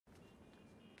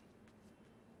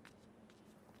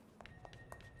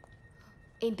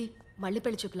ఏంటి మళ్ళీ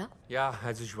పెళ్లి చూపులా? Yeah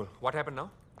as usual. What happen now?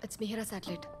 It's Mihira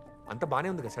satellite. అంత బానే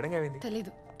ఉంది కదా, సడన్ గా ఏమైంది?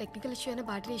 తెలీదు, టెక్నికల్ ఇష్యూ అయినా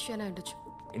బ్యాటరీ ఇష్యూ అయినా ఉండొచ్చు.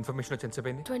 ఇన్ఫర్మేషన్ వచ్చి ఎంతసేపు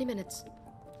అయింది? 20 minutes.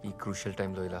 ఈ క్రూషియల్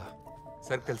టైంలో ఇలా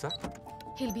సరికి తెలుసా?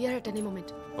 He'll be here at any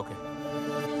moment. Okay.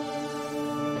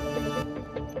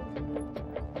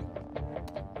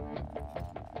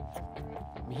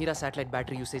 Mihira satellite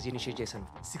battery usage initiate చేశాను.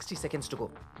 60 seconds టు గో.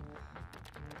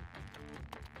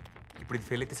 ఇప్పుడు ఇది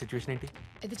ఫెయిల్ అయితే సిచ్యువేషన్ ఏంటి?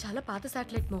 ఇది చాలా పాత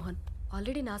satellite Mohan.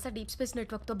 Already NASA deep space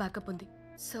network తో బ్యాకప్ ఉంది.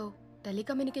 సో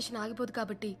టెలికమ్యూనికేషన్ ఆగిపోదు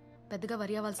కాబట్టి పెద్దగా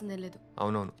వరి అవ్వాల్సిందేం లేదు.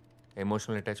 అవునవును,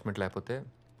 ఎమోషనల్ అటాచ్మెంట్ లేకపోతే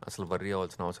అసలు వర్రీ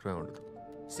అవ్వాల్సిన అవసరమే ఉండదు.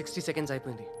 60 seconds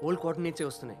అయిపోయింది. ఓల్డ్ కోఆర్డినేట్సే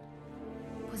వస్తున్నాయి.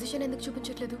 పొజిషన్ ఎందుకు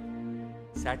చూపించట్లేదు?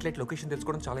 శాటిలైట్ లొకేషన్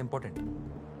తెలుసుకోవడం చాలా ఇంపార్టెంట్.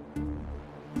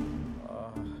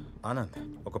 ఆనంద్,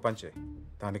 ఒక పని చేయి.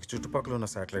 దానికి చుట్టుపక్కల ఉన్న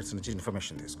శాటిలైట్స్ నుంచి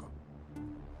ఇన్ఫర్మేషన్ తీసుకో.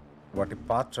 వాటి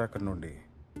పాత్ ట్రాకర్ నుండి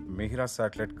Mihira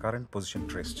satellite current position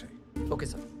trace చేయి. Okay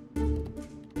sir.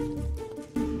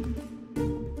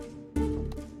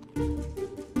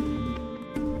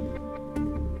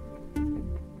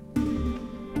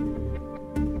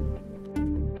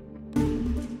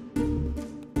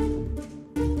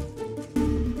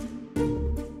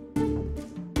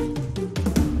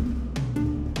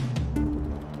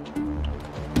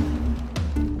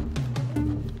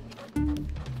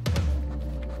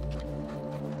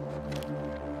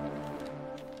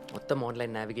 మొత్తం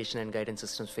online navigation and guidance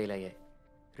systems fail అయ్యాయి.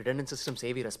 రిడెండెంట్ సిస్టమ్స్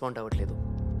ఏవి రెస్పాండ్ అవ్వట్లేదు.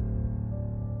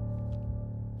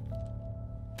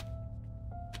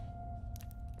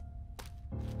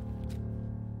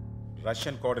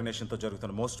 రష్యన్ కోఆర్డినేషన్తో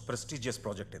జరుగుతున్న మోస్ట్ ప్రెస్టీజియస్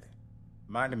ప్రాజెక్ట్ ఇది.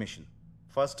 Manned machine.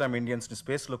 ఫస్ట్ టైం ఇండియన్స్ని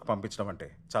స్పేస్లోకి పంపించడం అంటే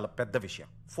చాలా పెద్ద విషయం.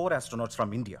 4 astronauts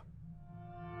ఫ్రమ్ ఇండియా.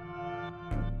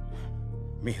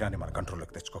 మిహిరాని మన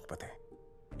కంట్రోల్లోకి తెచ్చుకోకపోతే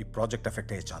ఈ ప్రాజెక్ట్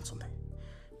ఎఫెక్ట్ అయ్యే ఛాన్స్ ఉంది.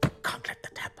 Can't let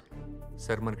that happen.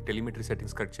 Sir, మనకి టెలిమెట్రీ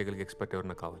సెట్టింగ్స్ కరెక్ట్ చేయగలిగే ఎక్స్పర్ట్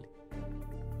ఎవరన్నా కావాలి.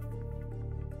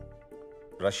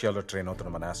 రష్యాలో ట్రైన్ అవుతున్న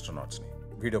మన ఆస్ట్రోనాట్స్ని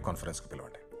వీడియో కాన్ఫరెన్స్కి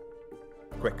పిలవండి.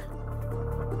 Quick.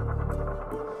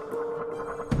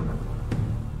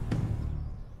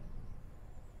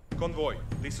 Convoy,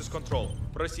 this is control.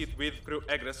 Proceed with crew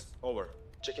egress. Over.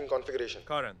 Checking configuration.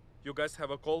 Karen, you guys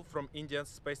have a call from Indian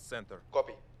Space Center.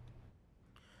 Copy.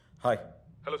 Hi.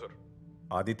 Hello sir,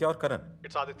 Aditya are Karan?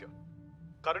 It's Aditya.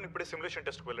 Karan ఇప్పుడే simulation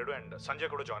టెస్ట్కి వెళ్ళాడు and Sanjay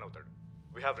కూడా join అవుతాడు.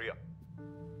 We have Riya.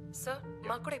 Sir,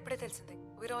 మాకు కూడా ఇప్పుడే తెలిసింది.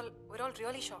 we're all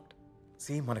really shocked.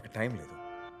 See, మనకి టైం లేదు.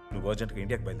 నువ్వు అర్జెంట్గా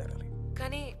ఇండియాకి బయలుదేరాలి.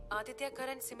 కానీ Aditya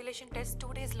current simulation test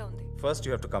 2 days లో ఉంది. First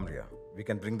you have to come Riya. We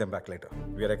can bring them back later.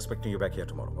 We are expecting you back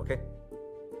here tomorrow. Okay?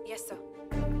 Yes sir.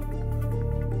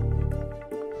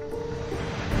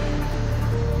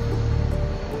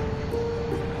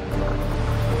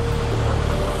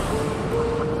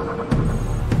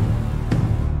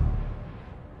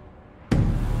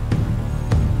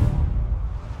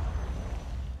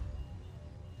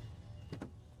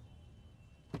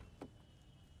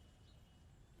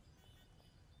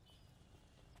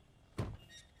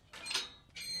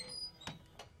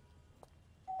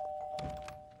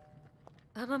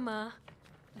 అమ్మమ్మా.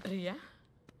 రియా,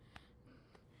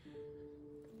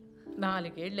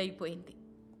 4 ఏళ్ళు అయిపోయింది.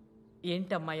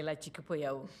 ఏంటమ్మా ఇలా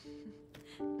చిక్కిపోయావు?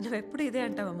 నువ్వెప్పుడు ఇదే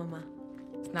అంటావమ్మమ్మా.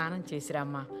 స్నానం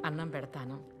చేసిరామ్మా, అన్నం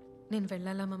పెడతాను. నేను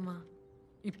వెళ్ళాలమ్మమ్మా.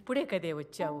 ఇప్పుడే కదే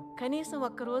వచ్చావు, కనీసం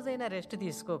ఒక్కరోజైనా రెస్ట్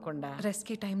తీసుకోకుండా.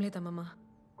 రెస్ట్కి టైం లేదమ్మమ్మా.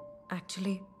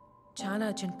 యాక్చువల్లీ చాలా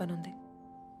అర్జెంట్ పని ఉంది.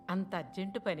 అంత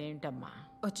అర్జెంటు పని ఏంటమ్మా?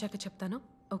 వచ్చాక చెప్తాను.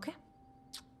 ఓకే?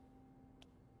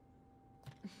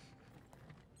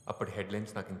 అప్పటి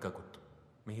హెడ్లైన్స్ నాకు ఇంకా గుర్తు.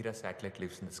 Mihira satellite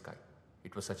lives in the sky.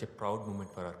 It was such a proud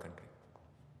moment for our country.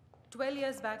 12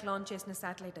 years back launch చేసిన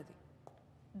శాటిలైట్ అది.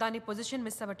 దాని పొజిషన్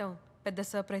మిస్ అవ్వటం పెద్ద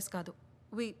సర్ప్రైజ్ కాదు.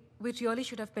 We really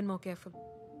should have been more careful.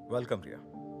 Welcome Riya.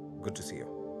 Good to see you.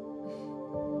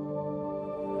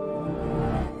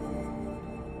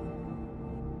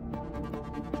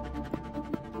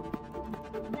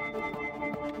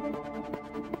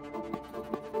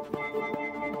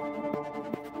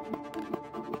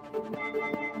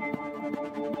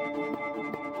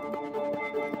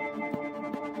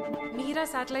 Mihira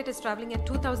satellite is traveling at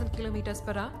 2000 kilometers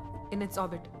per hour in its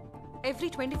orbit. Every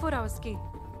 24 hours ki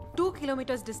 2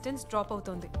 kilometers distance drop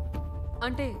అవుతుంది.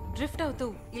 అంటే drift అవుతూ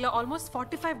ఇలా almost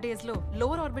 45 days లో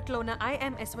lower orbit లో ఉన్న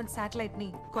IMS-1 satellite ని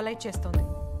collide చేస్తోంది.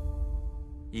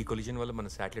 ఈ కొలిజన్ వల్ల మన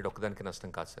శాటిలైట్ ఒక్కదానికి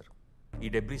నష్టం కాదు సార్. ఈ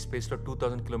డెబ్రీ స్పేస్లో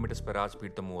 2000 km/h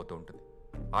స్పీడ్తో మూవ్ అవుతూ ఉంటుంది.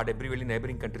 ఆ డెబ్రీ వెళ్ళి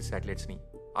నైబరింగ్ కంట్రీస్ శాటిలైట్స్ని,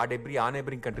 ఆ డెబ్రీ ఆ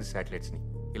నైబరింగ్ కంట్రీస్ శాటిలైట్స్ని.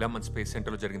 ఇలా మన స్పేస్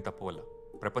సెంటర్లో జరిగిన తప్పు వల్ల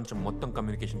ప్రపంచం మొత్తం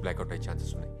కమ్యూనికేషన్ బ్లాక్అవుట్ అయ్యే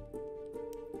ఛాన్సెస్ ఉన్నాయి.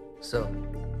 Sir,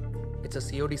 it's a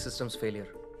COD systems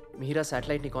failure. Mihira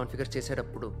శాటిలైట్ని configure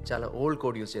చేసేటప్పుడు చాలా ఓల్డ్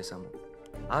కోడ్ యూజ్ చేశాము.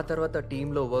 ఆ తర్వాత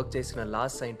టీంలో వర్క్ చేసిన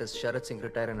last scientist Sarath Singh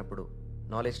retire అయినప్పుడు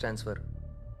నాలెడ్జ్ ట్రాన్స్ఫర్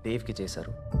దేవ్కి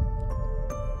చేశారు.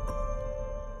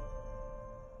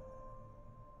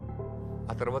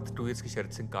 ఆ తర్వాత 2 yearsకి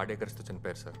శరత్ సింగ్ కార్డియాక్ అరెస్ట్తో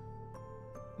చనిపోయారు సార్.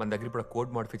 మన దగ్గర ఇప్పుడు ఆ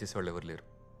కోడ్ మాడిఫై చేసే వాళ్ళు ఎవరు లేరు.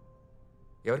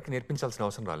 ఎవరికి నేర్పించాల్సిన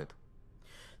అవసరం రాలేదు.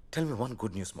 Tell me one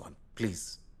good news Mohan please.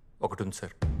 ఒకటి ఉంది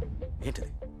సార్.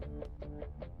 ఏంటిది?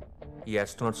 ఈ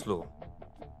ఆస్ట్రోనాట్స్లో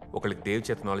ఒకళ్ళకి దేవ్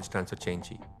చేత నాలెడ్జ్ ట్రాన్స్ఫర్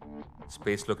చేయించి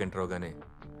స్పేస్లోకి ఎంటర్ అవగానే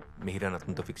మిహిరాన్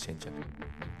అతనితో ఫిక్స్ చేయించాను.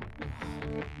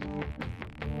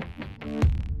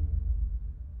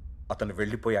 అతను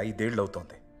వెళ్ళిపోయి 5 ఏళ్ళు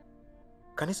అవుతోంది.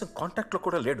 కనీసం కాంటాక్ట్లో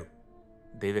కూడా లేడు.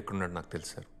 దేవ్ ఎక్కడున్నాడు నాకు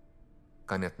తెలుసు సార్,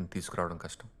 కానీ అతను తీసుకురావడం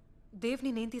కష్టం.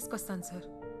 దేవ్ని నేను తీసుకొస్తాను sir.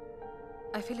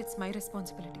 I feel it's my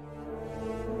responsibility.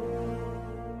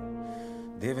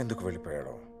 Dev ఎందుకు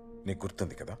వెళ్ళిపోయాడో నీకు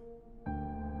గుర్తుంది కదా?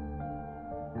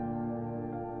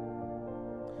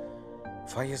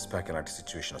 5 years బ్యాక్ ఇలాంటి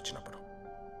సిచ్యువేషన్ వచ్చినప్పుడు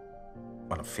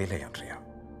మనం ఫెయిల్ అయ్యాం రియా.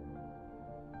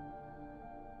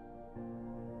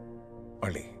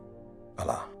 మళ్ళీ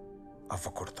అలా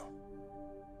అవ్వకూడదు.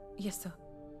 Yes sir.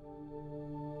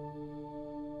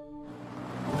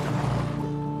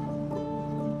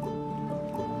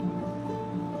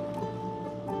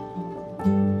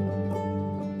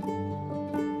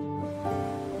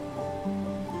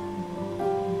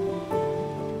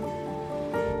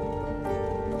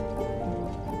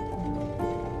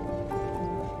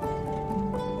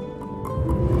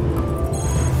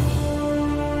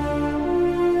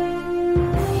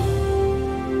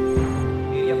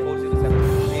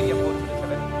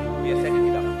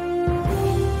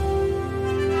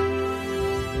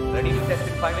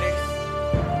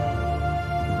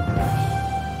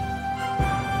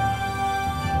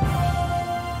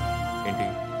 ఏంటి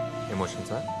ఎమోషన్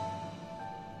సార్?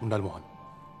 ఉండాలి మోహన్.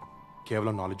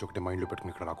 కేవలం నాలెడ్జ్ ఒకటే మైండ్లో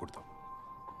పెట్టుకుని ఇక్కడ రాకూడదు.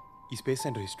 ఈ స్పేస్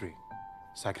సెంటర్ హిస్టరీ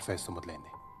సాక్రిఫైస్తో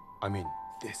మొదలైంది. I mean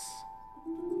this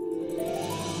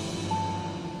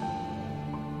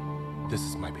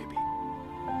is my baby.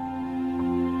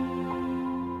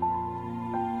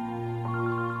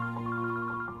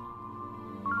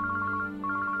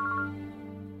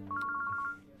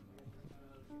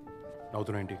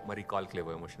 నవ్వుతున్నా ఏంటి? మరి కాల్కి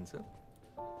లేవో ఎమోషన్స్?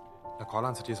 నా కాల్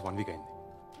ఆన్సర్ చేసి 1 week అయింది.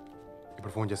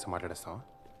 ఇప్పుడు ఫోన్ చేస్తే మాట్లాడేస్తావా?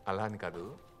 అలా అని కాదు,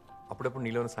 అప్పుడప్పుడు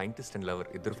నీలో ఉన్న సైంటిస్ట్ అండ్ లవర్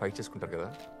ఇద్దరు ఫైట్ చేసుకుంటారు కదా,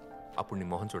 అప్పుడు నీ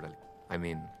మొహం చూడాలి. ఐ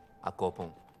మీన్ ఆ కోపం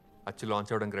అచ్చు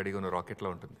లాంచ్ అవ్వడానికి రెడీగా ఉన్న రాకెట్లో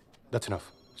ఉంటుంది. That's enough.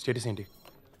 స్టేటస్ ఏంటి?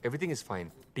 Everything is fine.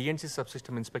 TNC sub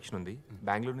system inspection ఉంది.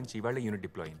 బెంగళూరు నుంచి ఇవాళ యూనిట్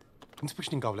డిప్లాయ్ అయింది.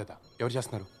 ఇన్స్పెక్షన్ ఇంకా అవ్వలేదా? ఎవరు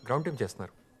చేస్తున్నారు? గ్రౌండ్ టైం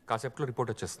చేస్తున్నారు. కాసేపట్లో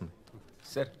రిపోర్ట్ వచ్చేస్తుంది.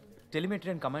 Sir, telemetry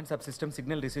and command sub system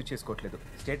signal receive చేసుకోవట్లేదు.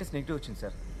 స్టేటస్ నెగిటివ్ వచ్చింది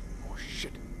సార్. Oh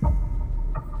shit.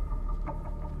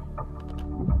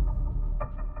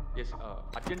 ఎస్,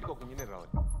 అర్జెంట్గా ఒక ఇంజనీర్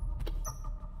రావాలి.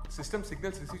 సిస్టమ్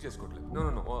సిగ్నల్స్ రిసీవ్ చేసుకోవట్లేదు. No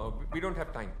no no, we don't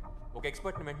have time. ఒక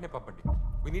ఎక్స్పర్ట్ని వెంటనే పంపండి.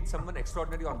 We need someone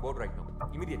extraordinary on board right now,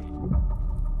 immediately.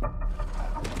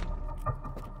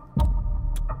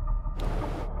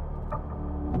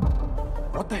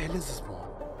 What the hell is this Mohan?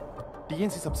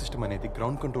 TNC sub system అనేది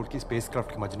ground కంట్రోల్కి space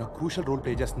క్రాఫ్ట్కి మధ్యన crucial role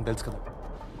play చేస్తుంది, తెలుసు కదా?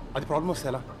 అది ప్రాబ్లమ్ వస్తే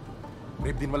ఎలా?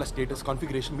 రేపు దీనివల్ల స్టేటస్,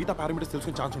 కాన్ఫిగరేషన్, మిగతా పారామీటర్స్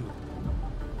తెలుసుకునే ఛాన్స్ ఉండదు.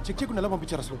 చెక్ చేయకుండా ఎలా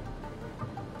పంపించారు అసలు?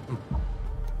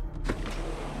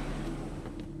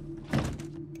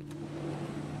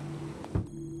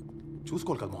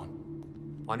 చూసుకోవాలి కదా మోహన్.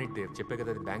 On it there. చెప్పే కదా,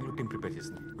 అది బెంగళూరు టీం ప్రిపేర్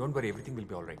చేసింది. Don't worry, everything will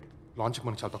be all right. లాంచ్కి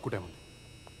మనకు చాలా తక్కువ టైం ఉంది.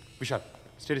 విశాల్,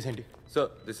 స్టేటస్ ఏంటి? Sir,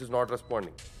 this is not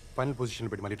responding. Final పొజిషన్లో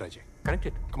పెట్టి మళ్ళీ ట్రై చేయి.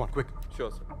 Connected. Come on, quick.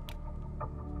 Sure, sir.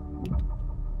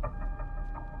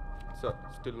 Sir,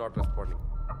 still not responding.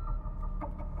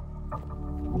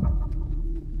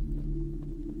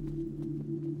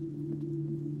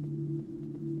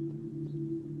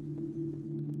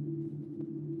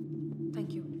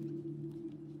 Thank you.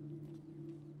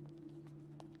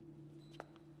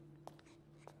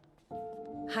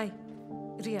 Hi,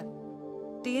 Riya.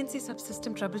 TNC sub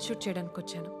system trouble shoot చేయడానికి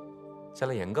వచ్చాను.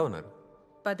 చాలా యంగ్గా ఉన్నారు.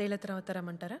 10 ఏళ్ల తర్వాత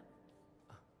రమ్మంటారా?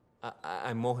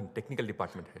 I Mohan, technical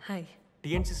department head. Hi.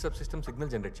 TNC sub system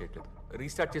signal generate చేయట్లేదు.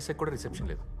 రీస్టార్ట్ చేసే కూడా రిసెప్షన్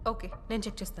లేదు. ఓకే, నేను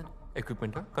చెక్ చేస్తాను.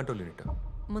 ఎక్విప్మెంటా, కంట్రోల్ యూనిటా?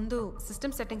 ముందు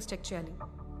సిస్టమ్ సెట్టింగ్స్ చెక్ చేయాలి.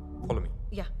 Follow me.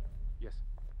 Yeah. Yes,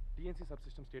 TNC sub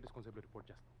system status కాన్సెప్ట్లో రిపోర్ట్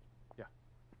చేస్తాం. Yeah.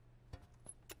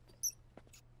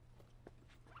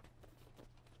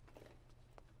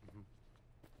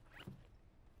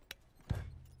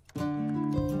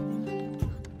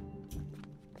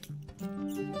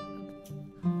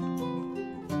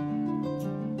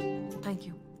 Thank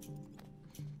you.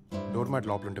 Door mat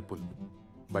లోపల ఉంటే పుల్,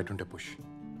 బయట ఉంటే పుష్.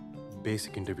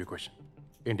 Basic interview question.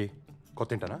 ఏంటి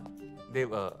కొత్త ఏంటనా?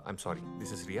 Dev, I'm sorry,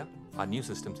 this is Riya, ఆ new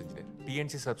systems engineer.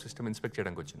 TNC sub system inspect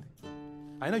చేయడానికి వచ్చింది.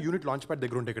 అయినా యూనిట్ లాంచ్ ప్యాడ్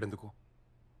దగ్గర ఉంటే ఇక్కడ ఎందుకు?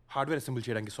 హార్డ్వేర్ అసెంబుల్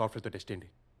చేయడానికి సాఫ్ట్వేర్తో టెస్ట్ ఏంటి?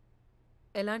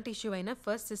 ఎలాంటి ఇష్యూ అయినా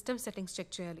ఫస్ట్ సిస్టమ్ సెట్టింగ్స్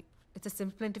చెక్ చేయాలి. It's a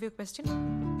simple interview question.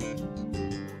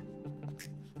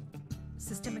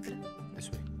 System ఎక్కడ? This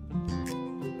way.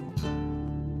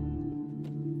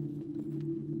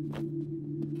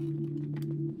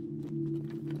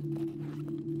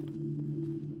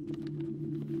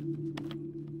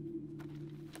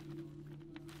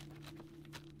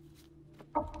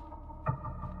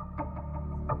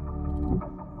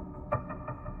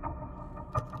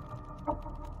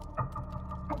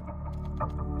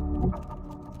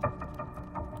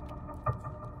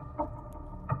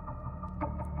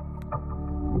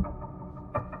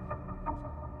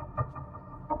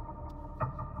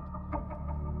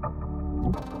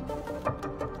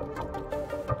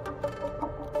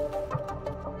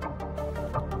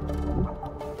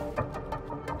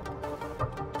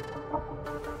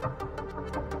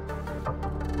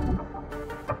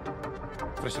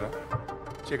 ఫ్రెషరా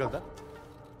చేయగలదా?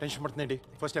 టెన్షన్ పడుతుందండి.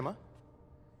 ఫస్ట్ టైమా?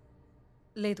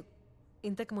 లేదు,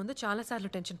 ఇంతకు ముందు చాలాసార్లు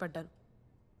టెన్షన్ పడ్డాను.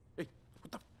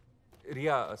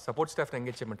 రియా, సపోర్ట్ స్టాఫ్ని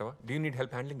ఎంగేజ్ చేయమంటావా? Do you need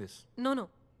help handling this? No,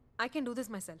 I can do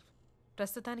this my self.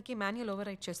 ప్రస్తుతానికి మాన్యువల్ ఓవర్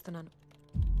రైట్ చేస్తున్నాను.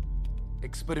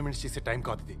 ఎక్స్పెరిమెంట్స్ చేసే టైం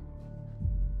కాదు ఇది.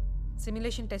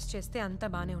 సిమ్యులేషన్ టెస్ట్ చేస్తే అంతా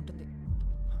బాగానే ఉంటుంది.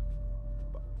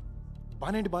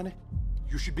 బానే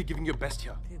you should be giving your best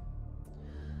here.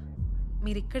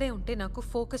 మీరు ఇక్కడే ఉంటే నాకు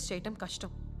ఫోకస్ చేయటం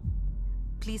కష్టం.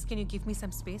 Please can you give me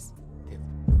some space?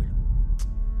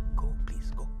 Go, please,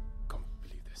 go. Come,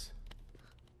 believe this.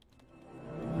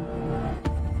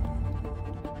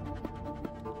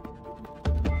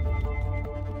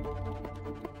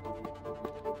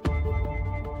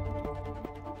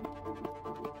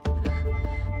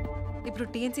 ఇప్పుడు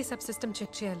టీఎన్సీ సబ్ సిస్టమ్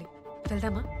చెక్ చేయాలి.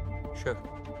 వెళ్దామా? షూర్.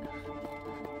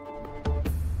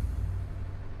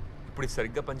 ఇప్పుడు ఇది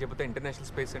సరిగ్గా పనిచేయకపోతే ఇంటర్నేషనల్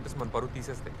స్పేస్ సెంటర్స్ మన పరువు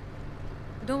తీసేస్తాయి.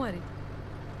 Don't worry,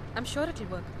 I'm sure it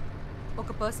will work.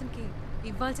 ఒక పర్సన్కి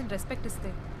ఇవ్వాల్సిన రెస్పెక్ట్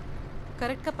ఇస్తే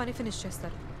కరెక్ట్గా పని ఫినిష్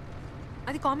చేస్తారు.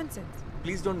 అది common sense.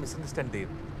 Please don't misunderstand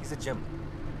Dev. Is a gem.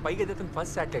 పైగా ఇది అతను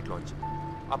ఫస్ట్ శాటిలైట్ లాంచ్.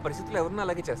 ఆ పరిస్థితుల్లో ఎవరన్నా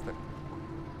అలాగే చేస్తారు.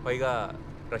 పైగా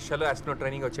రష్యాలో ఆస్ట్రోనాట్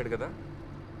ట్రైనింగ్ వచ్చాడు కదా.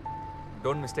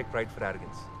 Don't mistake pride for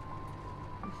organs.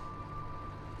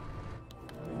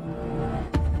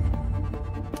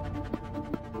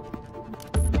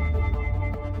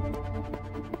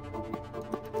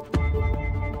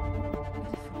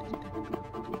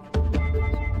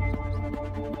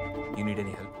 You need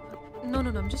any help? No,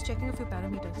 I'm just checking a few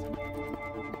parameters.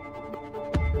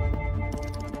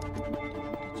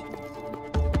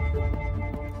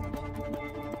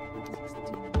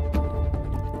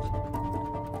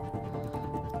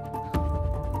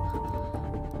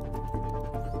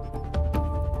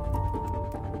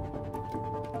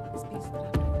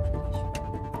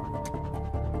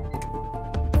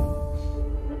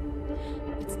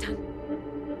 It's done.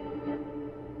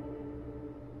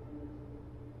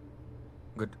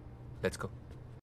 Good. Let's go.